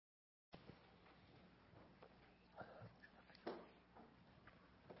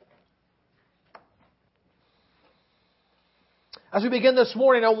As we begin this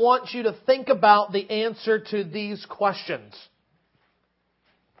morning, I want you to think about the answer to these questions.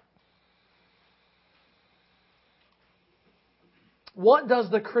 What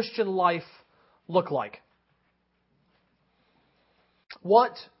does the Christian life look like?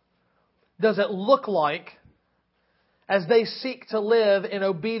 What does it look like as they seek to live in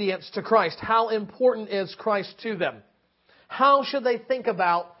obedience to Christ? How important is Christ to them? How should they think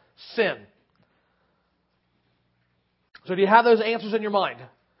about sin? So do you have those answers in your mind?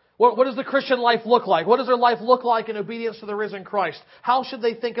 What does the Christian life look like? What does their life look like in obedience to the risen Christ? How should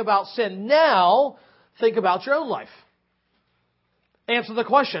they think about sin? Now, think about your own life. Answer the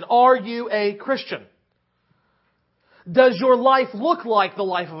question, are you a Christian? Does your life look like the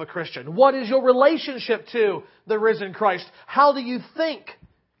life of a Christian? What is your relationship to the risen Christ? How do you think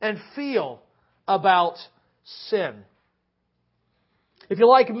and feel about sin? If you're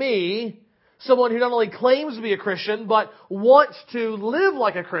like me, someone who not only claims to be a Christian, but wants to live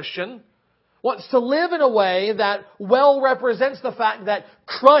like a Christian, wants to live in a way that well represents the fact that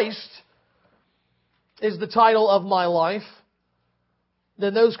Christ is the title of my life,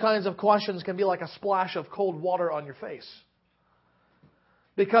 then those kinds of questions can be like a splash of cold water on your face.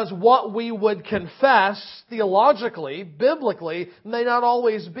 Because what we would confess theologically, biblically, may not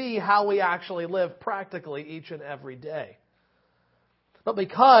always be how we actually live practically each and every day. But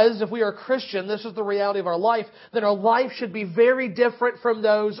because if we are Christian, this is the reality of our life, then our life should be very different from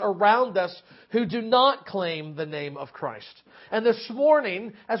those around us who do not claim the name of Christ. And this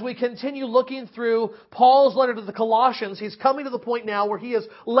morning, as we continue looking through Paul's letter to the Colossians, he's coming to the point now where he is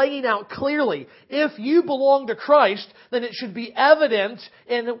laying out clearly, if you belong to Christ, then it should be evident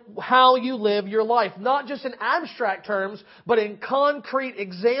in how you live your life. Not just in abstract terms, but in concrete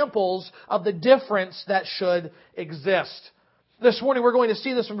examples of the difference that should exist. This morning we're going to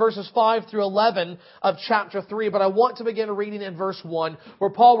see this from verses 5 through 11 of chapter 3, but I want to begin reading in verse 1,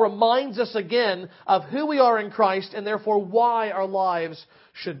 where Paul reminds us again of who we are in Christ and therefore why our lives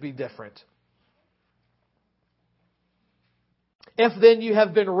should be different. If then you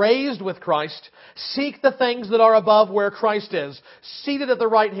have been raised with Christ, seek the things that are above where Christ is, seated at the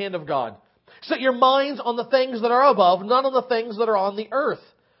right hand of God. Set your minds on the things that are above, not on the things that are on the earth.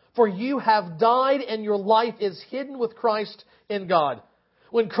 For you have died and your life is hidden with Christ in God.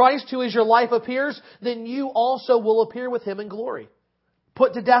 When Christ, who is your life, appears, then you also will appear with Him in glory.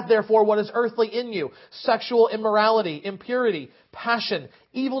 Put to death, therefore, what is earthly in you: sexual immorality, impurity, passion,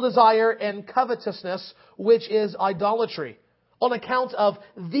 evil desire, and covetousness, which is idolatry. On account of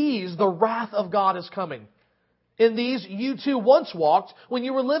these, the wrath of God is coming. In these you too once walked when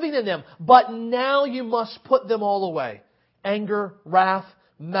you were living in them, but now you must put them all away. Anger, wrath,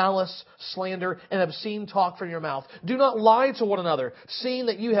 malice, slander, and obscene talk from your mouth. Do not lie to one another, seeing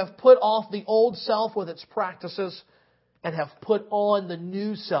that you have put off the old self with its practices and have put on the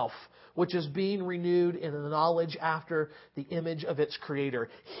new self, which is being renewed in the knowledge after the image of its Creator.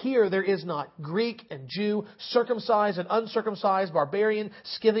 Here there is not Greek and Jew, circumcised and uncircumcised, barbarian,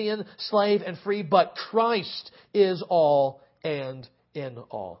 Scythian, slave and free, but Christ is all and in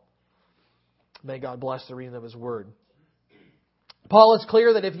all. May God bless the reading of His Word. Paul is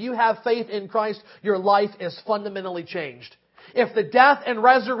clear that if you have faith in Christ, your life is fundamentally changed. If the death and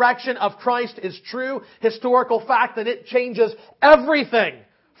resurrection of Christ is true historical fact, then it changes everything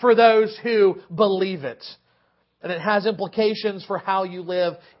for those who believe it. And it has implications for how you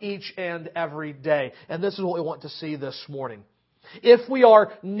live each and every day. And this is what we want to see this morning. If we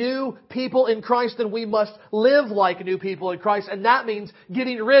are new people in Christ, then we must live like new people in Christ. And that means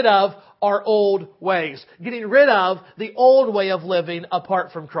getting rid of our old ways. Getting rid of the old way of living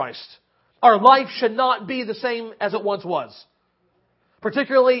apart from Christ. Our life should not be the same as it once was.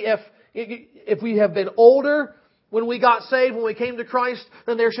 Particularly if we have been older when we got saved, when we came to Christ,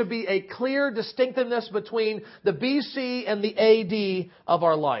 then there should be a clear distinctiveness between the BC and the AD of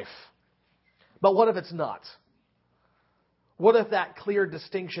our life. But what if it's not? What if that clear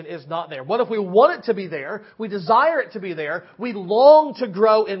distinction is not there? What if we want it to be there, we desire it to be there, we long to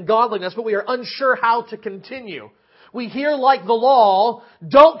grow in godliness, but we are unsure how to continue? We hear, like the law,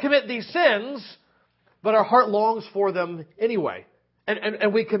 don't commit these sins, but our heart longs for them anyway.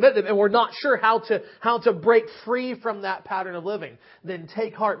 And we commit them, and we're not sure how to break free from that pattern of living. Then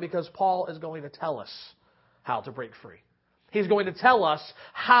take heart, because Paul is going to tell us how to break free. He's going to tell us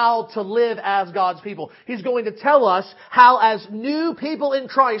how to live as God's people. He's going to tell us how, as new people in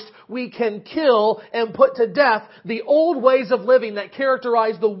Christ, we can kill and put to death the old ways of living that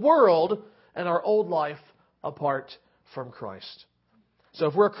characterize the world and our old life apart from Christ. So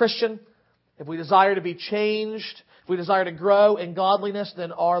if we're a Christian, If we desire to be changed, if we desire to grow in godliness,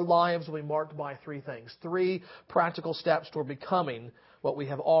 then our lives will be marked by three things. Three practical steps toward becoming what we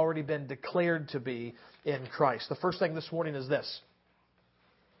have already been declared to be in Christ. The first thing this morning is this.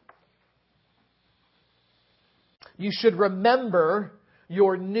 You should remember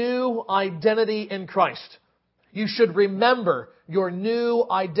your new identity in Christ. You should remember your new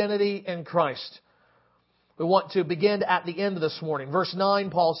identity in Christ. We want to begin at the end of this morning. Verse 9,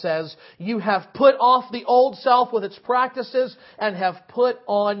 Paul says, you have put off the old self with its practices and have put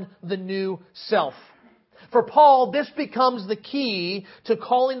on the new self. For Paul, this becomes the key to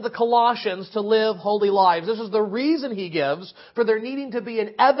calling the Colossians to live holy lives. This is the reason he gives for there needing to be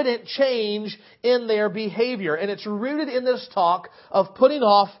an evident change in their behavior. And it's rooted in this talk of putting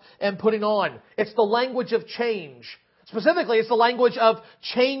off and putting on. It's the language of change. Specifically, it's the language of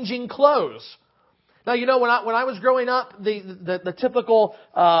changing clothes. Now, you know, when I was growing up, the typical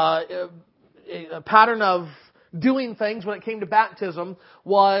pattern of doing things when it came to baptism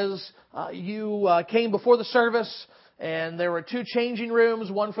was you came before the service, and there were two changing rooms,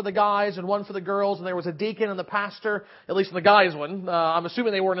 one for the guys and one for the girls, and there was a deacon and the pastor, at least in the guys' one. I'm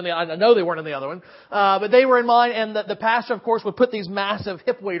assuming they weren't in I know they weren't in the other one, but they were in mine, and the pastor, of course, would put these massive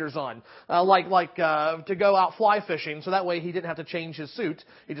hip waders on, like to go out fly fishing, so that way he didn't have to change his suit.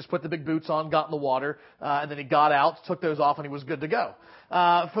 He just put the big boots on, got in the water, and then he got out, took those off, and he was good to go.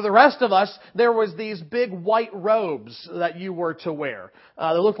 For the rest of us, there was these big white robes that you were to wear.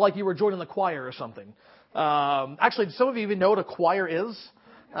 They looked like you were joining the choir or something. Actually, some of you even know what a choir is.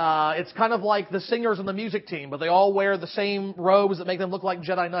 It's kind of like the singers on the music team, but they all wear the same robes that make them look like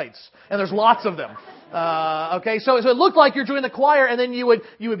Jedi Knights. And there's lots of them. Okay, so it looked like you're joining the choir, and then you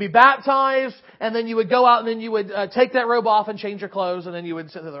would be baptized, and then you would go out, and then you would take that robe off and change your clothes, and then you would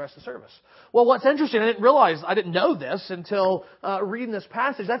sit through the rest of the service. Well, what's interesting, I didn't know this until reading this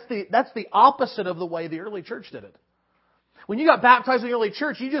passage. That's the opposite of the way the early church did it. When you got baptized in the early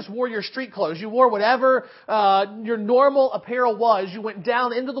church, you just wore your street clothes. You wore whatever your normal apparel was. You went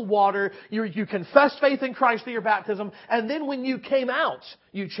down into the water. You confessed faith in Christ through your baptism. And then when you came out,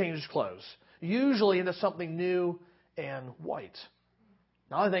 you changed clothes. Usually into something new and white.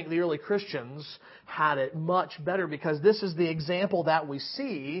 Now, I think the early Christians had it much better because this is the example that we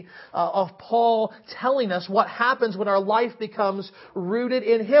see of Paul telling us what happens when our life becomes rooted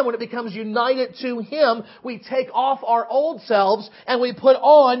in Him. When it becomes united to Him, we take off our old selves and we put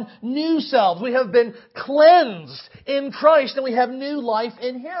on new selves. We have been cleansed in Christ and we have new life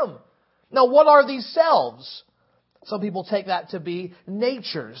in Him. Now, what are these selves? Some people take that to be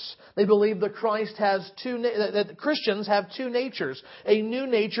natures. They believe that that Christians have two natures, a new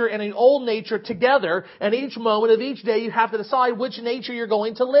nature and an old nature together, and each moment of each day you have to decide which nature you're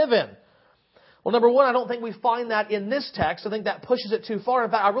going to live in. Well, number one, I don't think we find that in this text. I think that pushes it too far. In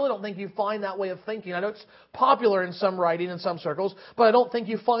fact, I really don't think you find that way of thinking. I know it's popular in some writing in some circles, but I don't think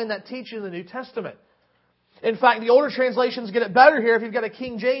you find that teaching in the New Testament. In fact, the older translations get it better here. If you've got a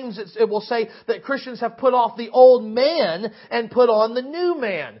King James, it will say that Christians have put off the old man and put on the new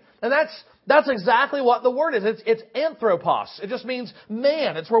man. And that's exactly what the word is. It's anthropos. It just means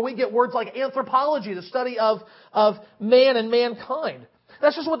man. It's where we get words like anthropology, the study of man and mankind.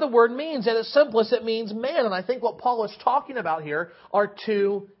 That's just what the word means. At its simplest, it means man. And I think what Paul is talking about here are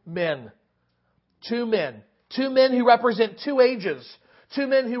two men. Two men. Two men who represent two ages. Two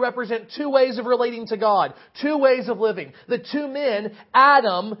men who represent two ways of relating to God. Two ways of living. The two men,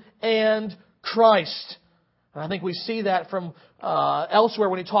 Adam and Christ. And I think we see that from elsewhere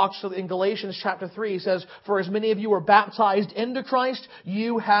when he talks in Galatians chapter 3. He says, for as many of you are baptized into Christ,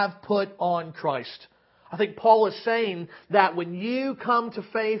 you have put on Christ. I think Paul is saying that when you come to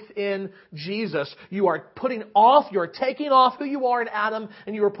faith in Jesus, you are you're taking off who you are in Adam,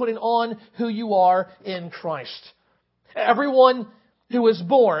 and you are putting on who you are in Christ. Everyone who is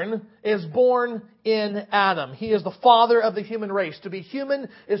born in Adam. He is the father of the human race. To be human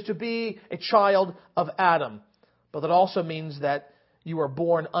is to be a child of Adam. But that also means that you are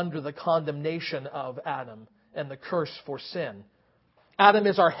born under the condemnation of Adam and the curse for sin. Adam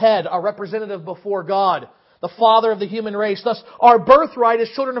is our head, our representative before God, the father of the human race. Thus, our birthright as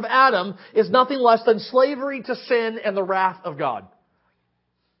children of Adam is nothing less than slavery to sin and the wrath of God.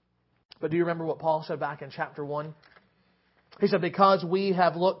 But do you remember what Paul said back in chapter 1? He said, because we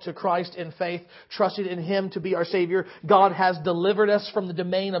have looked to Christ in faith, trusted in Him to be our Savior, God has delivered us from the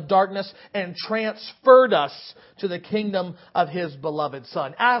domain of darkness and transferred us to the kingdom of His beloved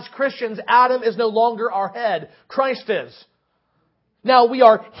Son. As Christians, Adam is no longer our head. Christ is. Now we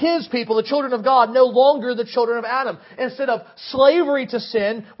are His people, the children of God, no longer the children of Adam. Instead of slavery to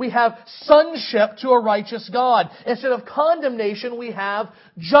sin, we have sonship to a righteous God. Instead of condemnation, we have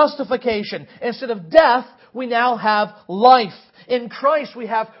justification. Instead of death, we now have life. In Christ, we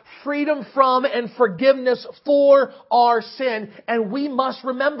have freedom from and forgiveness for our sin. And we must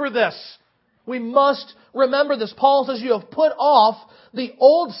remember this. We must remember this. Paul says you have put off the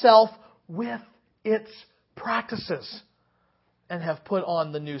old self with its practices and have put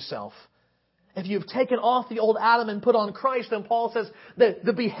on the new self. If you've taken off the old Adam and put on Christ, then Paul says that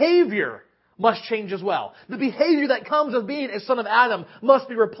the behavior must change as well. The behavior that comes with being a son of Adam must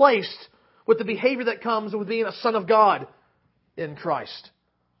be replaced with the behavior that comes with being a son of God in Christ.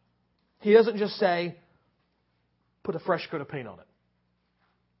 He doesn't just say, put a fresh coat of paint on it.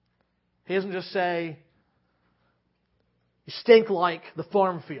 He doesn't just say, you stink like the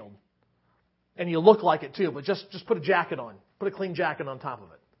farm field. And you look like it too, but just put a jacket on. Put a clean jacket on top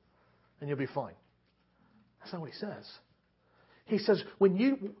of it. And you'll be fine. That's not what he says. He says, when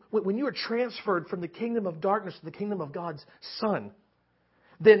you are transferred from the kingdom of darkness to the kingdom of God's Son,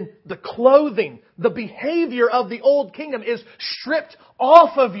 then the clothing, the behavior of the old kingdom is stripped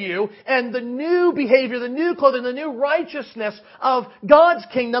off of you, and the new behavior, the new clothing, the new righteousness of God's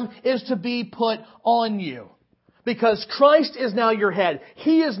kingdom is to be put on you. Because Christ is now your head.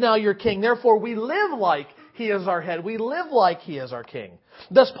 He is now your king. Therefore, we live like He is our head. We live like He is our king.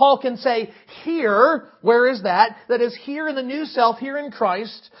 Thus, Paul can say, here, where is that? That is here in the new self, here in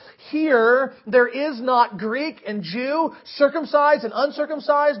Christ. Here, there is not Greek and Jew, circumcised and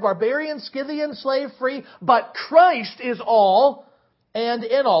uncircumcised, barbarian, Scythian, slave free, but Christ is all and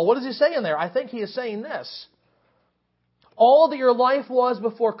in all. What does he say in there? I think he is saying this. All that your life was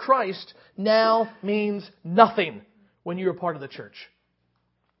before Christ now means nothing when you are part of the church.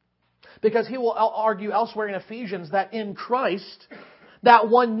 Because he will argue elsewhere in Ephesians that in Christ, that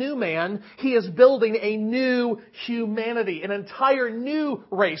one new man, He is building a new humanity, an entire new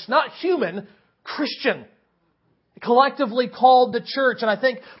race. Not human, Christian. Collectively called the church. And I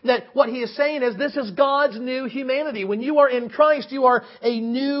think that what he is saying is this is God's new humanity. When you are in Christ, you are a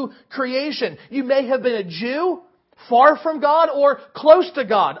new creation. You may have been a Jew, far from God, or close to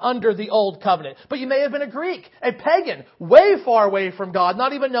God under the old covenant. But you may have been a Greek, a pagan, way far away from God,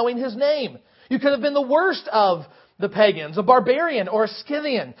 not even knowing His name. You could have been the worst of the pagans, a barbarian or a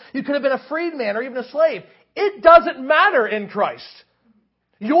Scythian. You could have been a freedman or even a slave. It doesn't matter in Christ.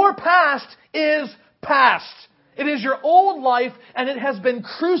 Your past is past. It is your old life, and it has been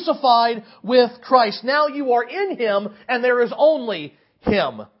crucified with Christ. Now you are in Him, and there is only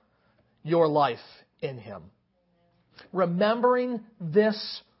Him. Your life in Him. Remembering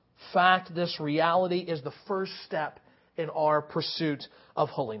this fact, this reality, is the first step in our pursuit of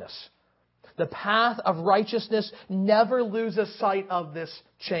holiness. The path of righteousness never loses sight of this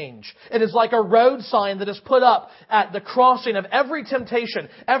change. It is like a road sign that is put up at the crossing of every temptation,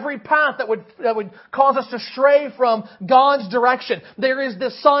 every path that would cause us to stray from God's direction. There is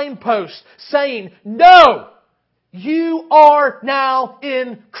this signpost saying, no, you are now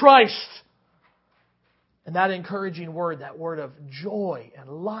in Christ. And that encouraging word, that word of joy and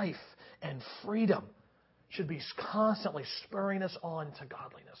life and freedom, should be constantly spurring us on to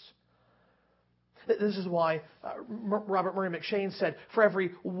godliness. This is why Robert Murray McShane said, for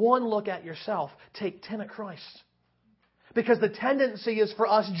every one look at yourself, take 10 at Christ. Because the tendency is for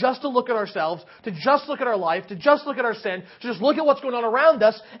us just to look at ourselves, to just look at our life, to just look at our sin, to just look at what's going on around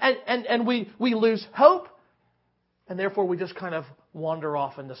us, and we lose hope. And therefore we just kind of wander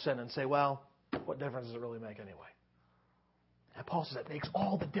off into sin and say, well, what difference does it really make anyway? And Paul says it makes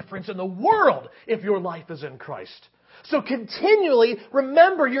all the difference in the world if your life is in Christ. So continually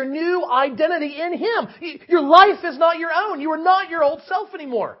remember your new identity in Him. Your life is not your own. You are not your old self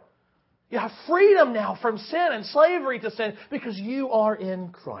anymore. You have freedom now from sin and slavery to sin because you are in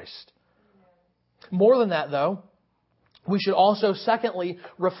Christ. More than that, though, we should also, secondly,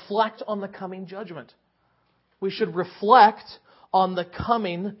 reflect on the coming judgment. We should reflect on the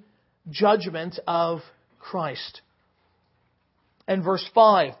coming judgment of Christ. In verse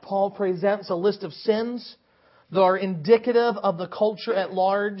 5, Paul presents a list of sins that are indicative of the culture at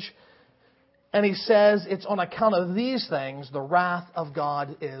large. And he says it's on account of these things the wrath of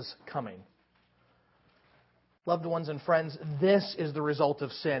God is coming. Loved ones and friends, this is the result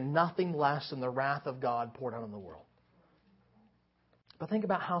of sin. Nothing less than the wrath of God poured out on the world. But think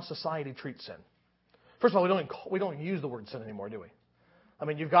about how society treats sin. First of all, we don't use the word sin anymore, do we? I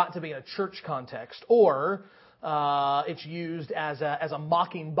mean, you've got to be in a church context, or it's used as a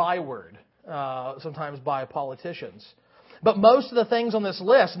mocking byword, sometimes by politicians. But most of the things on this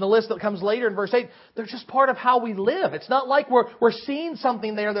list, and the list that comes later in verse 8, they're just part of how we live. It's not like we're seeing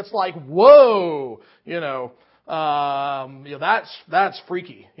something there that's like, whoa, that's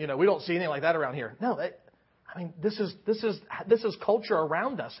freaky. We don't see anything like that around here. No, this is culture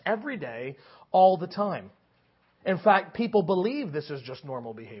around us every day, all the time. In fact, people believe this is just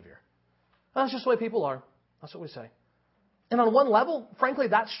normal behavior. That's just the way people are. That's what we say. And on one level, frankly,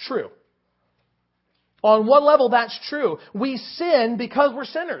 that's true. On one level, that's true. We sin because we're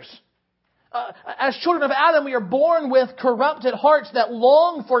sinners. As children of Adam, we are born with corrupted hearts that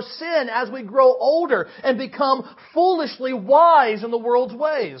long for sin as we grow older and become foolishly wise in the world's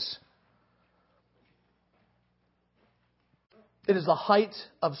ways. It is the height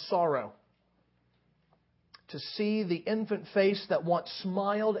of sorrow to see the infant face that once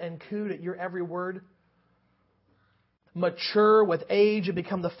smiled and cooed at your every word mature with age and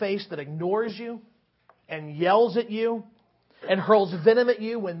become the face that ignores you and yells at you and hurls venom at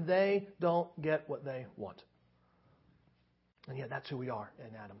you when they don't get what they want. And yet that's who we are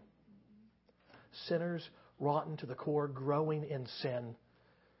in Adam. Sinners, rotten to the core, growing in sin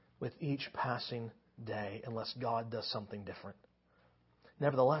with each passing day unless God does something different.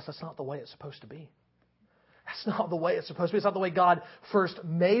 Nevertheless, that's not the way it's supposed to be. That's not the way it's supposed to be. It's not the way God first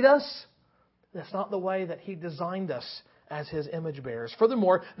made us. That's not the way that He designed us as His image bearers.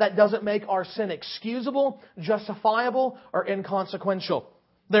 Furthermore, that doesn't make our sin excusable, justifiable, or inconsequential.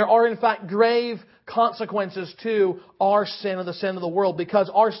 There are, in fact, grave consequences to our sin and the sin of the world, because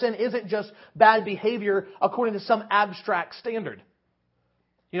our sin isn't just bad behavior according to some abstract standard.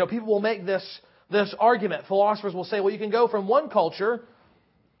 People will make this argument. Philosophers will say, well, you can go from one culture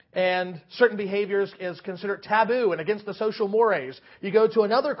and certain behaviors is considered taboo and against the social mores. You go to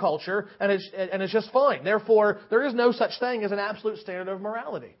another culture and it's just fine. Therefore, there is no such thing as an absolute standard of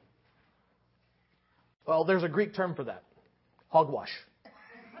morality. Well, there's a Greek term for that. Hogwash.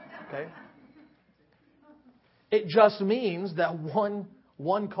 Okay? It just means that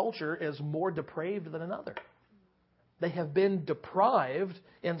one culture is more depraved than another. They have been deprived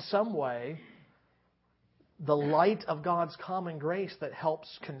in some way the light of God's common grace that helps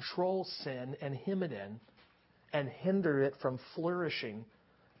control sin and hem it in and hinder it from flourishing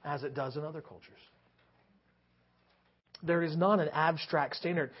as it does in other cultures. There is not an abstract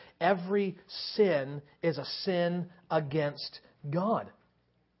standard. Every sin is a sin against God.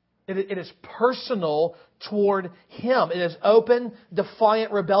 It is personal toward Him. It is open,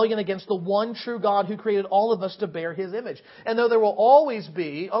 defiant rebellion against the one true God who created all of us to bear His image. And though there will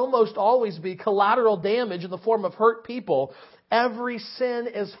almost always be collateral damage in the form of hurt people, every sin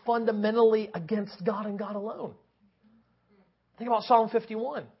is fundamentally against God and God alone. Think about Psalm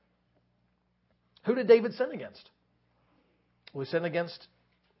 51. Who did David sin against? Well, he sinned against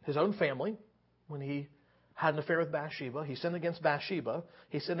his own family when he had an affair with Bathsheba. He sinned against Bathsheba.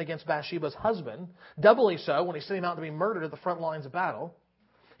 He sinned against Bathsheba's husband. Doubly so when he sent him out to be murdered at the front lines of battle.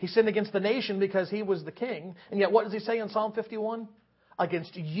 He sinned against the nation because he was the king. And yet what does he say in Psalm 51?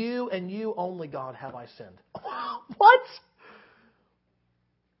 Against you and you only, God, have I sinned. What?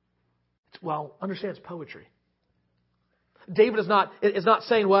 Well, understand it's poetry. David is not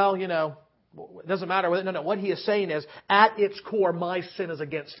saying, well, it doesn't matter. No. What he is saying is, at its core, my sin is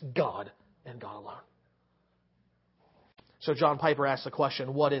against God and God alone. So John Piper asks the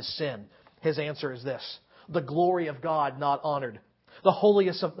question, what is sin? His answer is this: the glory of God not honored, the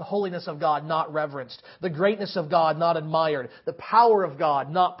holiness of God not reverenced, the greatness of God not admired, the power of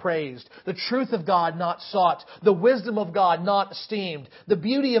God not praised, the truth of God not sought, the wisdom of God not esteemed, the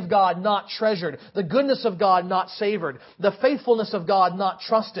beauty of God not treasured, the goodness of God not savored, the faithfulness of God not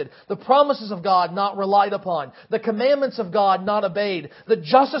trusted, the promises of God not relied upon, the commandments of God not obeyed, the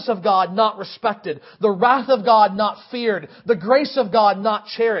justice of God not respected, the wrath of God not feared, the grace of God not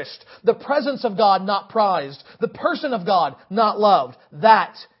cherished, the presence of God not prized, the person of God not loved.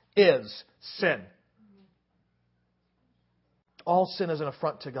 That is sin. All sin is an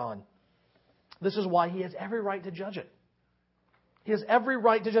affront to God. This is why He has every right to judge it. He has every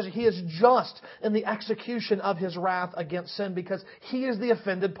right to judge it. He is just in the execution of His wrath against sin because He is the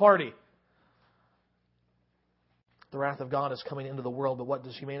offended party. The wrath of God is coming into the world, but what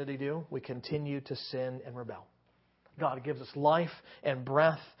does humanity do? We continue to sin and rebel. God gives us life and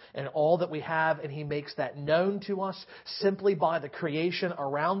breath and all that we have, and He makes that known to us simply by the creation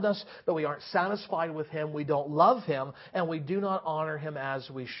around us, but we aren't satisfied with Him, we don't love Him, and we do not honor Him as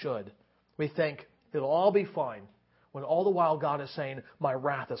we should. We think it'll all be fine, when all the while God is saying, my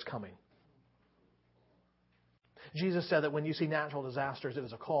wrath is coming. Jesus said that when you see natural disasters, it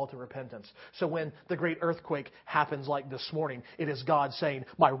is a call to repentance. So when the great earthquake happens like this morning, it is God saying,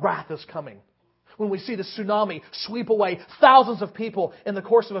 my wrath is coming. When we see the tsunami sweep away thousands of people in the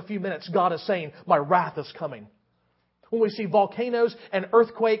course of a few minutes, God is saying, my wrath is coming. When we see volcanoes and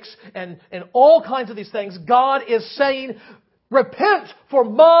earthquakes and all kinds of these things, God is saying, repent, for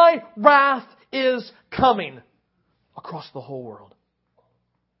my wrath is coming across the whole world.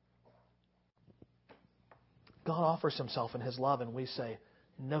 God offers Himself in His love, and we say,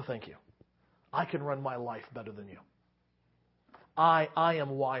 no thank you. I can run my life better than you. I am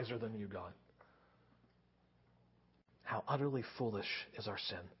wiser than you, God. How utterly foolish is our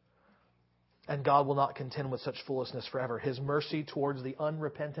sin. And God will not contend with such foolishness forever. His mercy towards the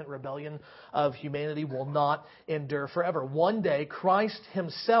unrepentant rebellion of humanity will not endure forever. One day, Christ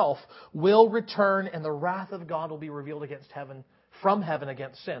Himself will return, and the wrath of God will be revealed from heaven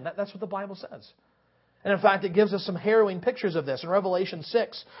against sin. That's what the Bible says. And in fact, it gives us some harrowing pictures of this. In Revelation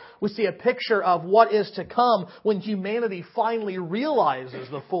 6, we see a picture of what is to come when humanity finally realizes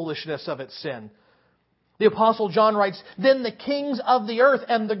the foolishness of its sin. The Apostle John writes, then the kings of the earth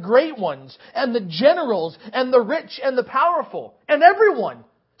and the great ones and the generals and the rich and the powerful and everyone,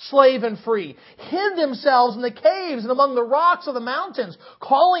 slave and free, hid themselves in the caves and among the rocks of the mountains,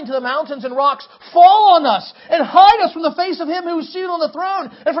 calling to the mountains and rocks, fall on us and hide us from the face of Him who is seated on the throne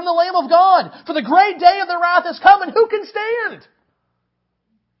and from the Lamb of God. For the great day of their wrath is come, and who can stand?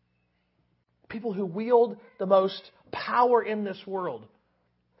 People who wield the most power in this world.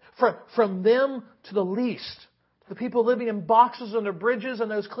 From them to the least, the people living in boxes under bridges and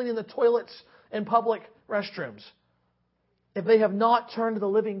those cleaning the toilets in public restrooms. If they have not turned to the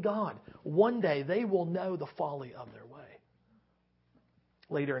living God, one day they will know the folly of their way.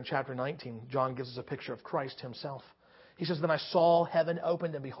 Later in chapter 19, John gives us a picture of Christ Himself. He says, then I saw heaven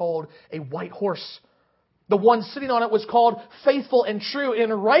opened, and behold, a white horse. The one sitting on it was called Faithful and True.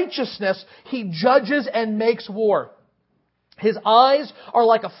 In righteousness He judges and makes war. His eyes are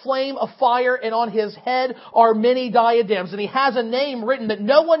like a flame of fire, and on His head are many diadems. And He has a name written that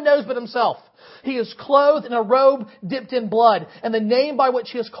no one knows but Himself. He is clothed in a robe dipped in blood, and the name by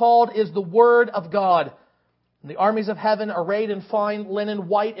which He is called is the Word of God. And the armies of heaven, arrayed in fine linen,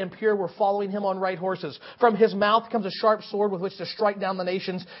 white and pure, were following Him on white horses. From His mouth comes a sharp sword with which to strike down the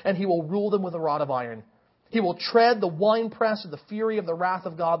nations, and He will rule them with a rod of iron. He will tread the winepress of the fury of the wrath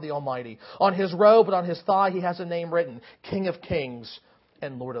of God the Almighty. On His robe and on His thigh He has a name written, King of Kings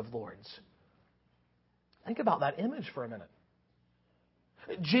and Lord of Lords. Think about that image for a minute.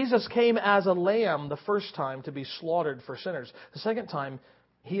 Jesus came as a lamb the first time to be slaughtered for sinners. The second time,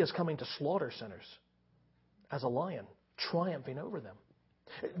 He is coming to slaughter sinners as a lion, triumphing over them.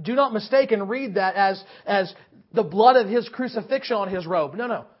 Do not mistake and read that as the blood of His crucifixion on His robe.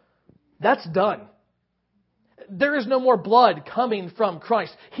 No. That's done. There is no more blood coming from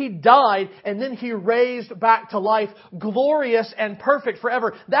Christ. He died and then He raised back to life, glorious and perfect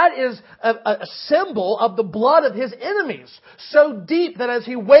forever. That is a symbol of the blood of His enemies. So deep that as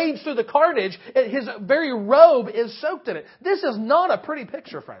He wades through the carnage, His very robe is soaked in it. This is not a pretty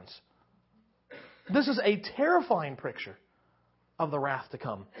picture, friends. This is a terrifying picture of the wrath to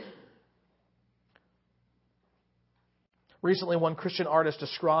come. Recently, one Christian artist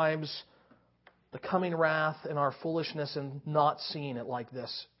describes the coming wrath and our foolishness in not seeing it like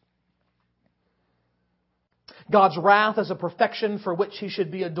this. God's wrath is a perfection for which He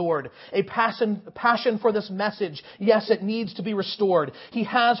should be adored. A passion for this message. Yes, it needs to be restored. He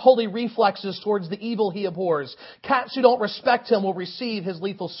has holy reflexes towards the evil He abhors. Cats who don't respect Him will receive His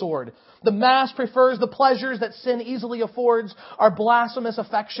lethal sword. The mass prefers the pleasures that sin easily affords. Our blasphemous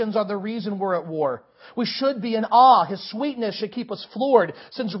affections are the reason we're at war. We should be in awe. His sweetness should keep us floored,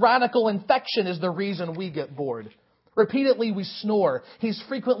 since radical infection is the reason we get bored. Repeatedly we snore. He's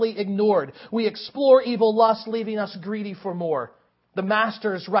frequently ignored. We explore evil lust, leaving us greedy for more. The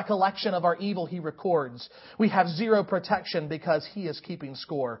Master's recollection of our evil He records. We have zero protection because He is keeping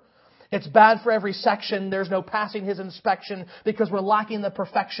score. It's bad for every section. There's no passing His inspection because we're lacking the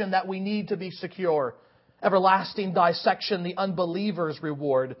perfection that we need to be secure. Everlasting dissection, the unbeliever's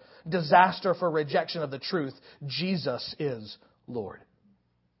reward. Disaster for rejection of the truth. Jesus is Lord.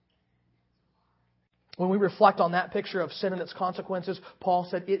 When we reflect on that picture of sin and its consequences, Paul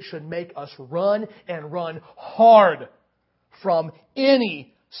said it should make us run and run hard from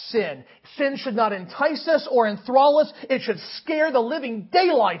any sin. Sin should not entice us or enthrall us. It should scare the living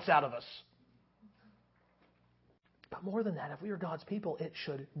daylights out of us. But more than that, if we are God's people, it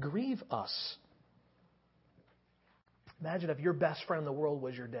should grieve us. Imagine if your best friend in the world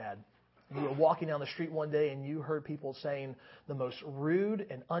was your dad. You were walking down the street one day and you heard people saying the most rude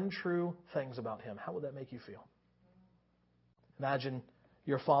and untrue things about him. How would that make you feel? Imagine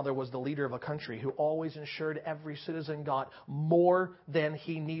Your father was the leader of a country who always ensured every citizen got more than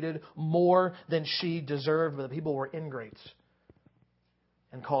he needed, more than she deserved, but the people were ingrates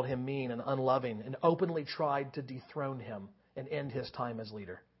and called him mean and unloving and openly tried to dethrone him and end his time as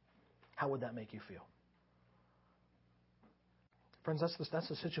leader. How would that make you feel? Friends, that's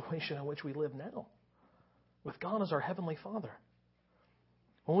the situation in which we live now, with God as our Heavenly Father.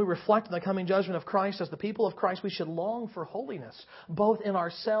 When we reflect on the coming judgment of Christ, as the people of Christ, we should long for holiness, both in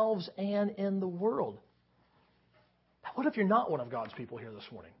ourselves and in the world. Now, what if you're not one of God's people here this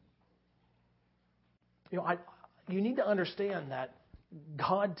morning? You need to understand that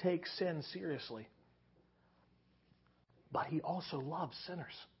God takes sin seriously, but He also loves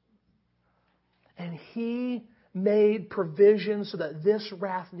sinners. And He made provision so that this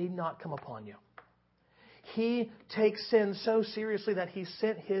wrath need not come upon you. He takes sin so seriously that He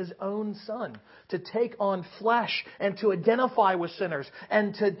sent His own Son to take on flesh and to identify with sinners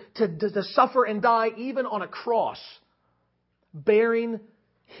and to suffer and die even on a cross, bearing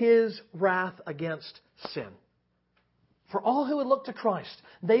His wrath against sin. For all who would look to Christ,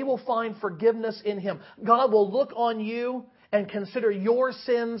 they will find forgiveness in Him. God will look on you and consider your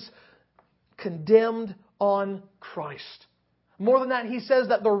sins condemned on Christ. More than that, He says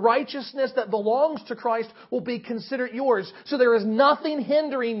that the righteousness that belongs to Christ will be considered yours. So there is nothing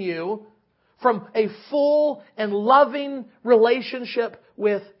hindering you from a full and loving relationship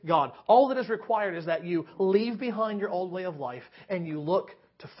with God. All that is required is that you leave behind your old way of life and you look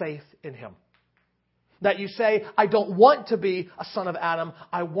to faith in Him. That you say, I don't want to be a son of Adam.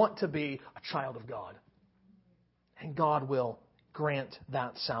 I want to be a child of God. And God will grant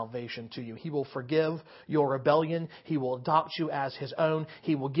that salvation to you. He will forgive your rebellion. He will adopt you as His own.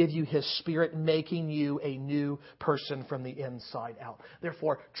 He will give you His Spirit, making you a new person from the inside out.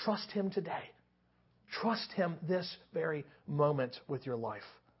 Therefore, trust Him today. Trust Him this very moment with your life.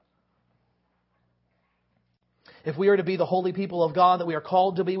 If we are to be the holy people of God that we are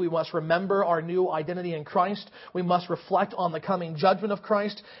called to be, we must remember our new identity in Christ. We must reflect on the coming judgment of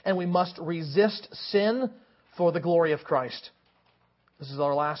Christ, and we must resist sin for the glory of Christ. This is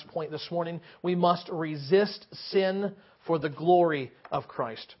our last point this morning. We must resist sin for the glory of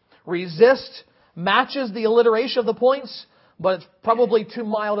Christ. Resist matches the alliteration of the points, but it's probably too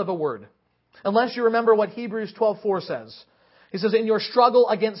mild of a word. Unless you remember what Hebrews 12:4 says. He says, in your struggle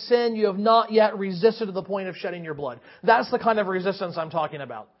against sin, you have not yet resisted to the point of shedding your blood. That's the kind of resistance I'm talking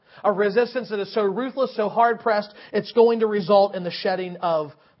about. A resistance that is so ruthless, so hard-pressed, it's going to result in the shedding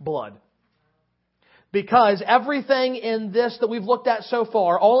of blood. Because everything in this that we've looked at so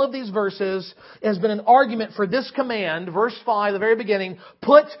far, all of these verses, has been an argument for this command, verse 5, the very beginning,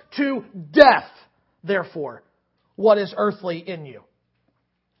 put to death, therefore, what is earthly in you.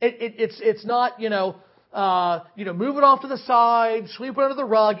 It's not, move it off to the side, sweep it under the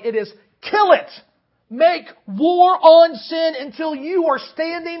rug. It is kill it. Make war on sin until you are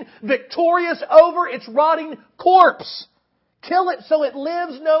standing victorious over its rotting corpse. Kill it so it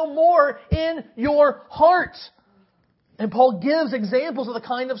lives no more in your heart. And Paul gives examples of the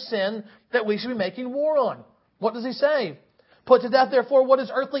kind of sin that we should be making war on. What does he say? Put to death, therefore, what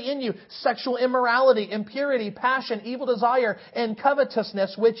is earthly in you: sexual immorality, impurity, passion, evil desire, and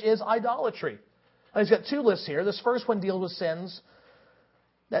covetousness, which is idolatry. He's got two lists here. This first one deals with sins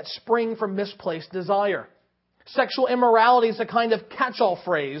that spring from misplaced desire. Sexual immorality is a kind of catch-all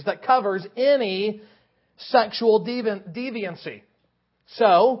phrase that covers any sexual deviancy.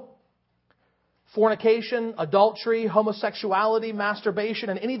 So, fornication, adultery, homosexuality, masturbation,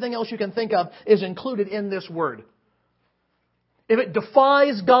 and anything else you can think of is included in this word. If it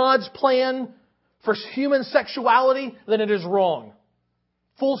defies God's plan for human sexuality, then it is wrong.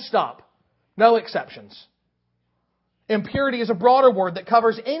 Full stop. No exceptions. Impurity is a broader word that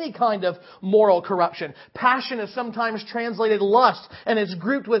covers any kind of moral corruption. Passion is sometimes translated lust, and it's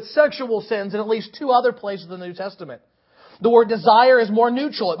grouped with sexual sins in at least two other places in the New Testament. The word desire is more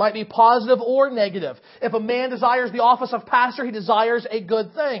neutral. It might be positive or negative. If a man desires the office of pastor, he desires a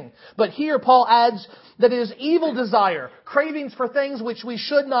good thing. But here Paul adds that it is evil desire, cravings for things which we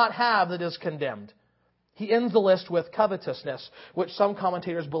should not have, that is condemned. He ends the list with covetousness, which some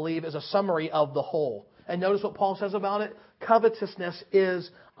commentators believe is a summary of the whole. And notice what Paul says about it. Covetousness is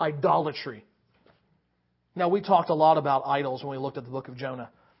idolatry. Now, we talked a lot about idols when we looked at the book of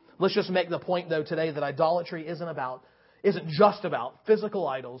Jonah. Let's just make the point, though, today that idolatry isn't just about physical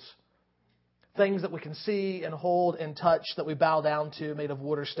idols, things that we can see and hold and touch that we bow down to, made of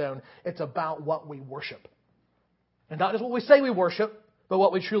wood or stone. It's about what we worship. And not just what we say we worship, but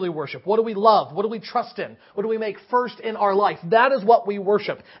what we truly worship. What do we love? What do we trust in? What do we make first in our life? That is what we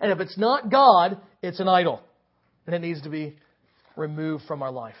worship. And if it's not God, it's an idol. And it needs to be removed from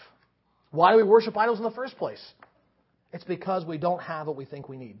our life. Why do we worship idols in the first place? It's because we don't have what we think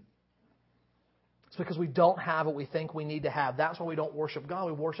we need. It's because we don't have what we think we need to have. That's why we don't worship God.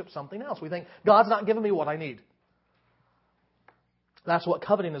 We worship something else. We think, God's not giving me what I need. That's what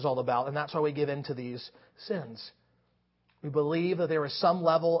coveting is all about, and that's why we give in to these sins. We believe that there is some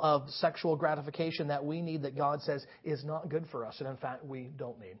level of sexual gratification that we need that God says is not good for us, and in fact, we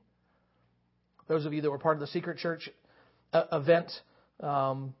don't need. Those of you that were part of the Secret Church event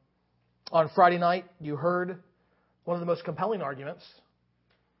on Friday night, you heard one of the most compelling arguments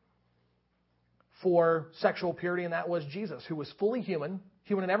for sexual purity, and that was Jesus, who was fully human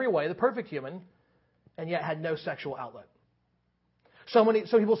in every way, the perfect human, and yet had no sexual outlet. So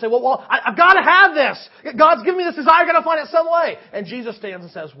people say, well, I've got to have this. God's given me this desire. I've got to find it some way. And Jesus stands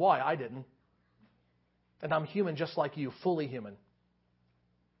and says, why? I didn't. And I'm human just like you, fully human.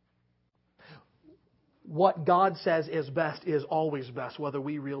 What God says is best is always best, whether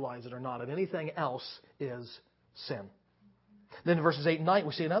we realize it or not. And anything else is sin. Then in verses 8 and 9,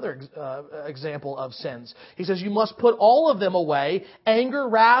 we see another example of sins. He says, you must put all of them away: anger,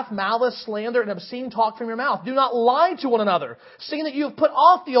 wrath, malice, slander, and obscene talk from your mouth. Do not lie to one another, seeing that you have put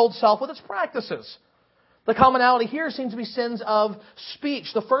off the old self with its practices. The commonality here seems to be sins of speech.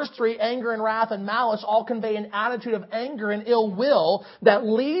 The first three, anger and wrath and malice, all convey an attitude of anger and ill will that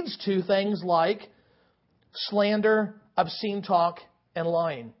leads to things like slander, obscene talk, and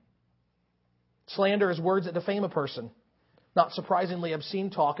lying. Slander is words that defame a person. Not surprisingly, obscene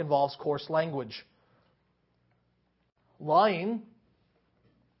talk involves coarse language. Lying.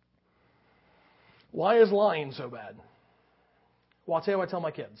 Why is lying so bad? Well, I'll tell you what I tell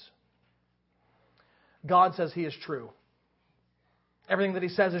my kids. God says He is true. Everything that He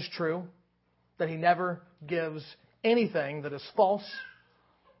says is true. That He never gives anything that is false.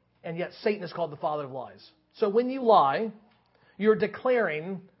 And yet Satan is called the father of lies. So when you lie, you're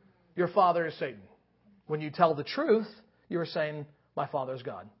declaring your father is Satan. When you tell the truth, you're saying, my father is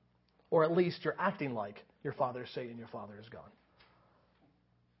God. Or at least you're acting like your father is Satan, your father is God.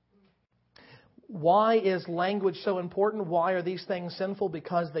 Why is language so important? Why are these things sinful?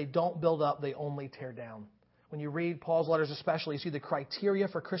 Because they don't build up, they only tear down. When you read Paul's letters especially, you see the criteria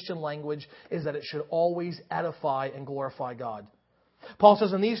for Christian language is that it should always edify and glorify God. Paul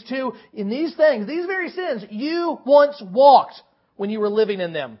says in these things, these very sins, you once walked when you were living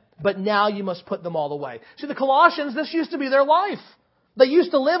in them, but now you must put them all away. See, the Colossians, this used to be their life. They used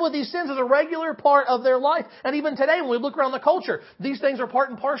to live with these sins as a regular part of their life. And even today, when we look around the culture, these things are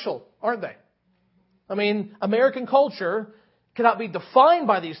part and parcel, aren't they? I mean, American culture cannot be defined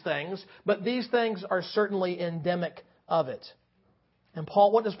by these things, but these things are certainly endemic of it. And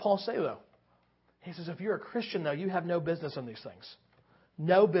what does Paul say, though? He says, if you're a Christian, though, you have no business in these things.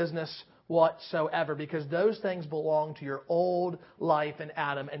 No business whatsoever, because those things belong to your old life in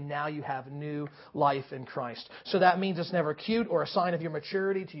Adam, and now you have new life in Christ. So that means it's never cute or a sign of your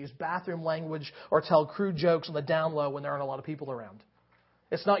maturity to use bathroom language or tell crude jokes on the down low when there aren't a lot of people around.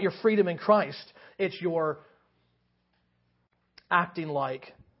 It's not your freedom in Christ. It's your acting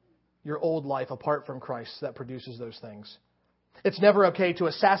like your old life apart from Christ that produces those things. It's never okay to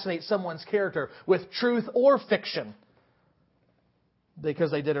assassinate someone's character with truth or fiction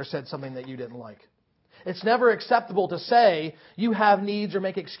because they did or said something that you didn't like. It's never acceptable to say you have needs or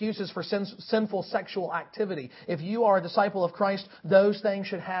make excuses for sinful sexual activity. If you are a disciple of Christ, those things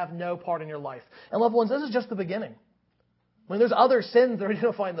should have no part in your life. And loved ones, this is just the beginning. I mean, there's other sins that are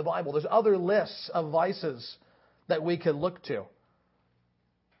identified in the Bible. There's other lists of vices that we could look to.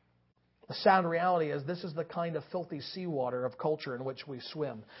 The sad reality is this is the kind of filthy seawater of culture in which we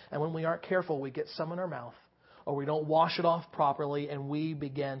swim. And when we aren't careful, we get some in our mouth, or we don't wash it off properly, and we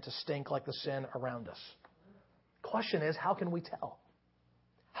begin to stink like the sin around us. Question is, how can we tell?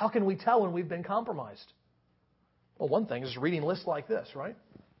 How can we tell when we've been compromised? Well, one thing is reading lists like this, right?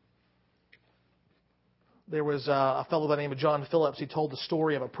 There was a fellow by the name of John Phillips. He told the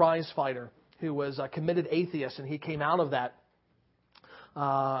story of a prize fighter who was a committed atheist, and he came out of that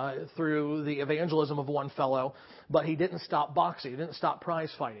through the evangelism of one fellow, but he didn't stop boxing. He didn't stop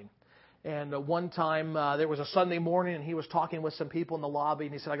prize fighting. And one time there was a Sunday morning, and he was talking with some people in the lobby,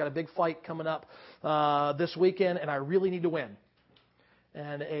 and he said, I got a big fight coming up this weekend, and I really need to win.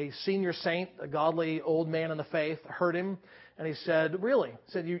 And a senior saint, a godly old man in the faith, heard him, and he said, really?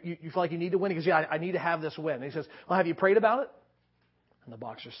 He said, you feel like you need to win? He goes, yeah, I need to have this win. And he says, well, have you prayed about it? And the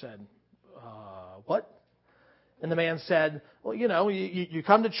boxer said, what? And the man said, well, you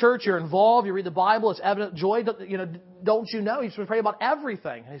come to church, you're involved, you read the Bible, it's evident joy. Don't you know? You're supposed to pray about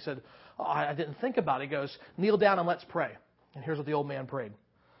everything. And he said, I didn't think about it. He goes, kneel down and let's pray. And here's what the old man prayed.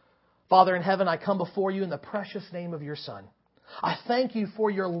 Father in heaven, I come before you in the precious name of your Son. I thank you for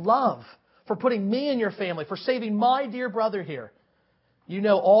your love, for putting me in your family, for saving my dear brother here. You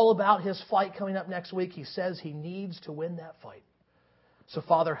know all about his fight coming up next week. He says he needs to win that fight. So,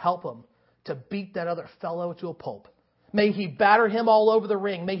 Father, help him to beat that other fellow to a pulp. May he batter him all over the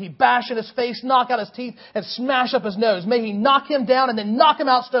ring. May he bash in his face, knock out his teeth, and smash up his nose. May he knock him down and then knock him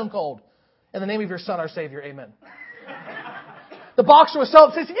out stone cold. In the name of your Son, our Savior, amen. The boxer was so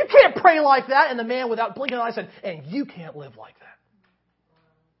upset. He said, you can't pray like that. And the man, without blinking an eye, said, and you can't live like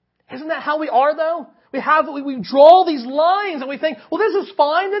that. Isn't that how we are, though? We draw these lines and we think, well, this is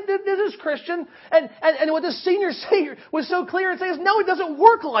fine. This is Christian. And what the senior sayer was so clear and says, no, it doesn't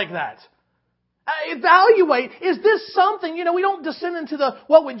work like that. Evaluate, is this something, we don't descend into the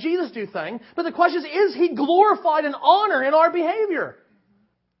what would Jesus do thing, but the question is He glorified and honored in our behavior?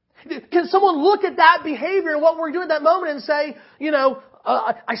 Can someone look at that behavior and what we're doing at that moment and say,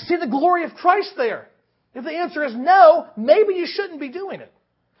 I see the glory of Christ there? If the answer is no, maybe you shouldn't be doing it.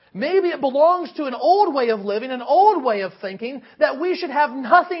 Maybe it belongs to an old way of living, an old way of thinking, that we should have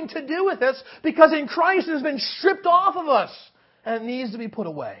nothing to do with this because in Christ it has been stripped off of us and it needs to be put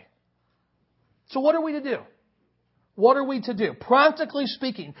away. So what are we to do? What are we to do? Practically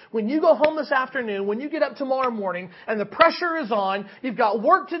speaking, when you go home this afternoon, when you get up tomorrow morning and the pressure is on, you've got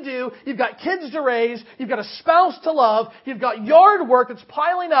work to do, you've got kids to raise, you've got a spouse to love, you've got yard work that's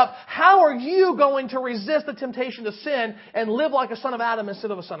piling up, how are you going to resist the temptation to sin and live like a son of Adam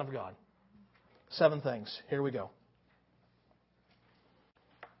instead of a son of God? 7 things. Here we go.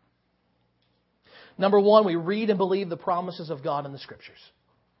 Number 1, we read and believe the promises of God in the Scriptures.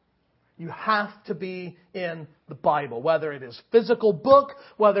 You have to be in the Bible, whether it is physical book,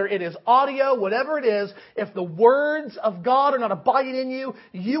 whether it is audio, whatever it is. If the words of God are not abiding in you,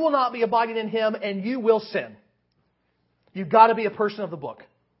 you will not be abiding in Him and you will sin. You've got to be a person of the book.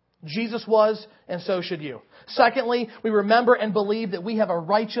 Jesus was, and so should you. Secondly, we remember and believe that we have a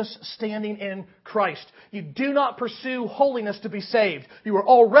righteous standing in Christ. You do not pursue holiness to be saved. You are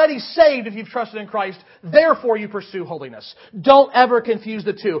already saved if you've trusted in Christ. Therefore, you pursue holiness. Don't ever confuse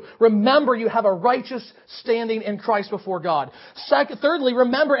the two. Remember, you have a righteous standing in Christ before God. Thirdly,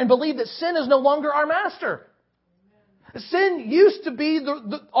 remember and believe that sin is no longer our master. Sin used to be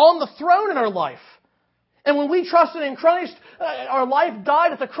on the throne in our life. And when we trusted in Christ, our life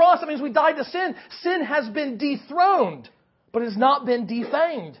died at the cross. That means we died to sin. Sin has been dethroned, but has not been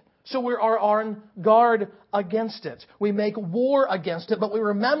defanged. So we are on guard against it. We make war against it, but we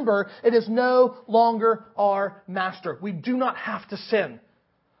remember it is no longer our master. We do not have to sin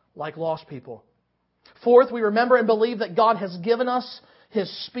like lost people. Fourth, we remember and believe that God has given us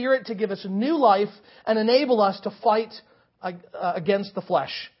His Spirit to give us new life and enable us to fight against the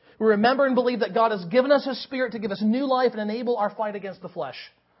flesh. We remember and believe that God has given us His Spirit to give us new life and enable our fight against the flesh.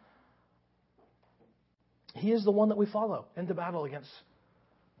 He is the one that we follow into battle against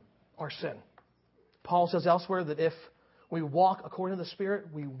our sin. Paul says elsewhere that if we walk according to the Spirit,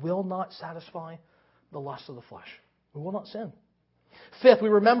 we will not satisfy the lust of the flesh. We will not sin. Fifth, we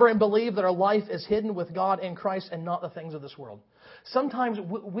remember and believe that our life is hidden with God in Christ and not the things of this world. Sometimes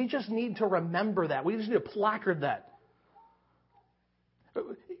we just need to remember that. We just need to placard that.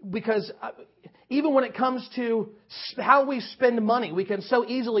 Because even when it comes to how we spend money, we can so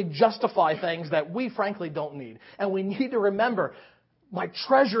easily justify things that we frankly don't need. And we need to remember, my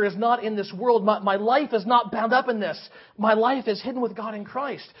treasure is not in this world. My life is not bound up in this. My life is hidden with God in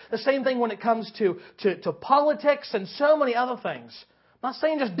Christ. The same thing when it comes to politics and so many other things. I'm not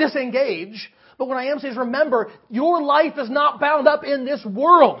saying just disengage, but what I am saying is remember, your life is not bound up in this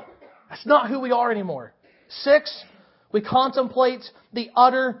world. That's not who we are anymore. 6, we contemplate the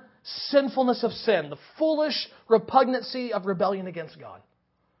utter sinfulness of sin, the foolish repugnancy of rebellion against God.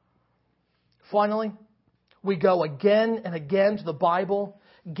 Finally, we go again and again to the Bible,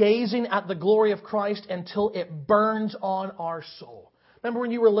 gazing at the glory of Christ until it burns on our soul. Remember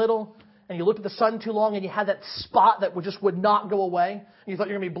when you were little and you looked at the sun too long and you had that spot that would not go away? And you thought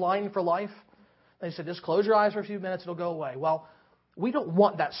you were going to be blind for life? And they said, just close your eyes for a few minutes, it'll go away. Well, we don't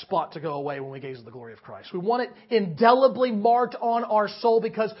want that spot to go away when we gaze at the glory of Christ. We want it indelibly marked on our soul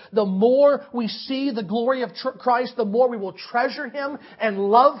because the more we see the glory of Christ, the more we will treasure Him and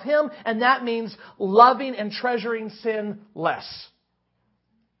love Him. And that means loving and treasuring sin less.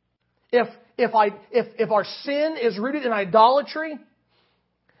 If our sin is rooted in idolatry,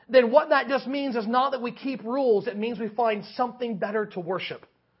 then what that just means is not that we keep rules. It means we find something better to worship.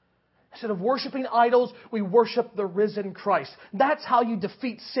 Instead of worshiping idols, we worship the risen Christ. That's how you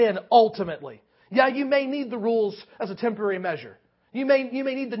defeat sin ultimately. Yeah, you may need the rules as a temporary measure. You may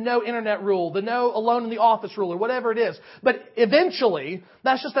need the no internet rule, the no alone in the office rule, or whatever it is. But eventually,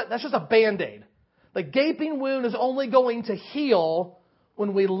 that's just a Band-Aid. The gaping wound is only going to heal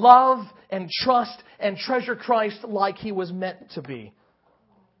when we love and trust and treasure Christ like He was meant to be.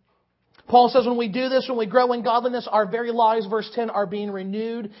 Paul says when we do this, when we grow in godliness, our very lives, verse 10, are being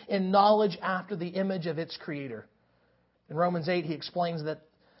renewed in knowledge after the image of its Creator. In Romans 8, he explains that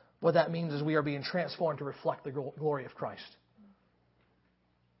what that means is we are being transformed to reflect the glory of Christ.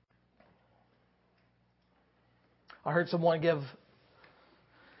 I heard someone give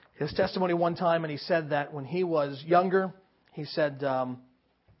his testimony one time, and he said that when he was younger, he said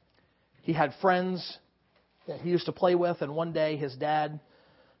he had friends that he used to play with, and one day his dad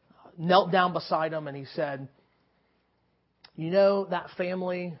knelt down beside him and he said, "You know that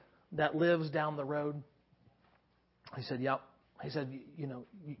family that lives down the road?" He said, "Yep." He said,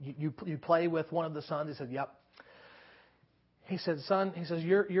 you play with one of the sons?" He said, "Yep." He said, "Son," he says,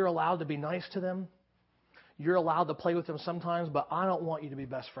 you're allowed to be nice to them. You're allowed to play with them sometimes, but I don't want you to be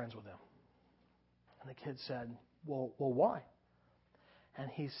best friends with them." And the kid said, well, why?"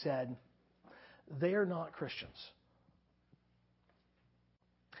 And he said, "They're not Christians.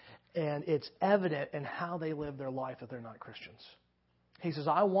 And it's evident in how they live their life that they're not Christians." He says,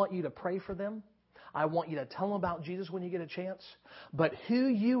 "I want you to pray for them. I want you to tell them about Jesus when you get a chance. But who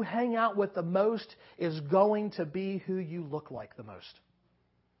you hang out with the most is going to be who you look like the most."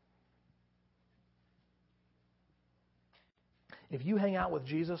 If you hang out with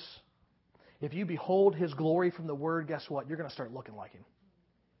Jesus, if you behold His glory from the Word, guess what? You're going to start looking like Him.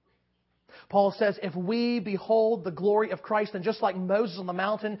 Paul says, if we behold the glory of Christ, then just like Moses on the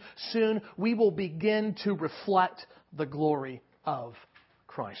mountain, soon we will begin to reflect the glory of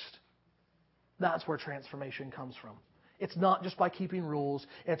Christ. That's where transformation comes from. It's not just by keeping rules.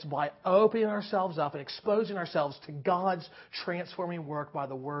 It's by opening ourselves up and exposing ourselves to God's transforming work by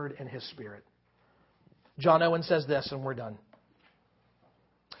the Word and His Spirit. John Owen says this, and we're done.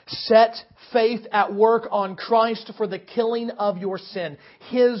 "Set faith at work on Christ for the killing of your sin.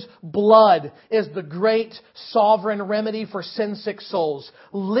 His blood is the great sovereign remedy for sin-sick souls.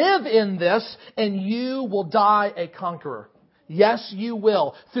 Live in this and you will die a conqueror. Yes, you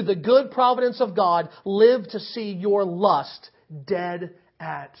will. Through the good providence of God, live to see your lust dead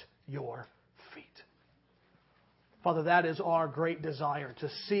at your feet." Father, that is our great desire, to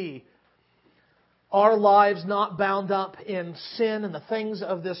see our lives not bound up in sin and the things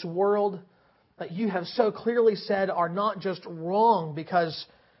of this world that you have so clearly said are not just wrong because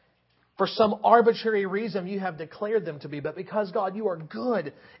for some arbitrary reason you have declared them to be, but because, God, you are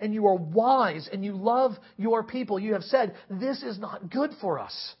good and you are wise and you love your people. You have said, this is not good for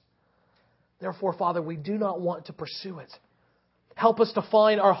us. Therefore, Father, we do not want to pursue it. Help us to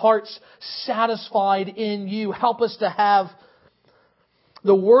find our hearts satisfied in you. Help us to have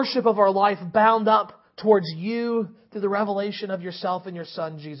the worship of our life bound up towards you through the revelation of yourself and your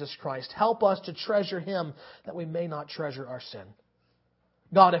Son, Jesus Christ. Help us to treasure Him that we may not treasure our sin.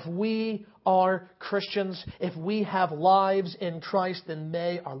 God, if we are Christians, if we have lives in Christ, then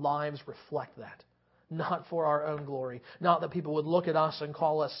may our lives reflect that. Not for our own glory. Not that people would look at us and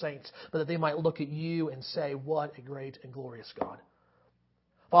call us saints, but that they might look at you and say, what a great and glorious God.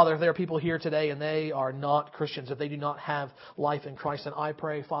 Father, if there are people here today and they are not Christians, if they do not have life in Christ, then I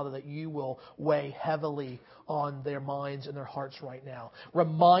pray, Father, that you will weigh heavily on their minds and their hearts right now.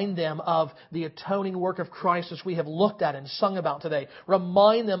 Remind them of the atoning work of Christ as we have looked at and sung about today.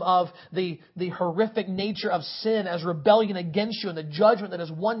 Remind them of the horrific nature of sin as rebellion against you and the judgment that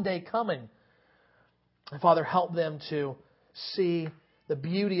is one day coming. And Father, help them to see the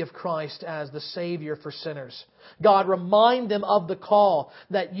beauty of Christ as the Savior for sinners. God, remind them of the call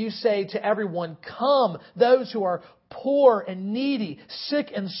that you say to everyone, come, those who are poor and needy, sick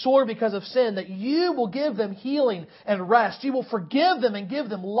and sore because of sin, that you will give them healing and rest. You will forgive them and give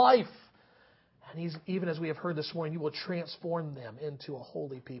them life. And even as we have heard this morning, you will transform them into a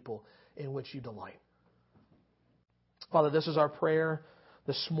holy people in which you delight. Father, this is our prayer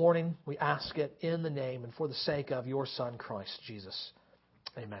this morning. We ask it in the name and for the sake of your Son, Christ Jesus.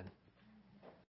 Amen.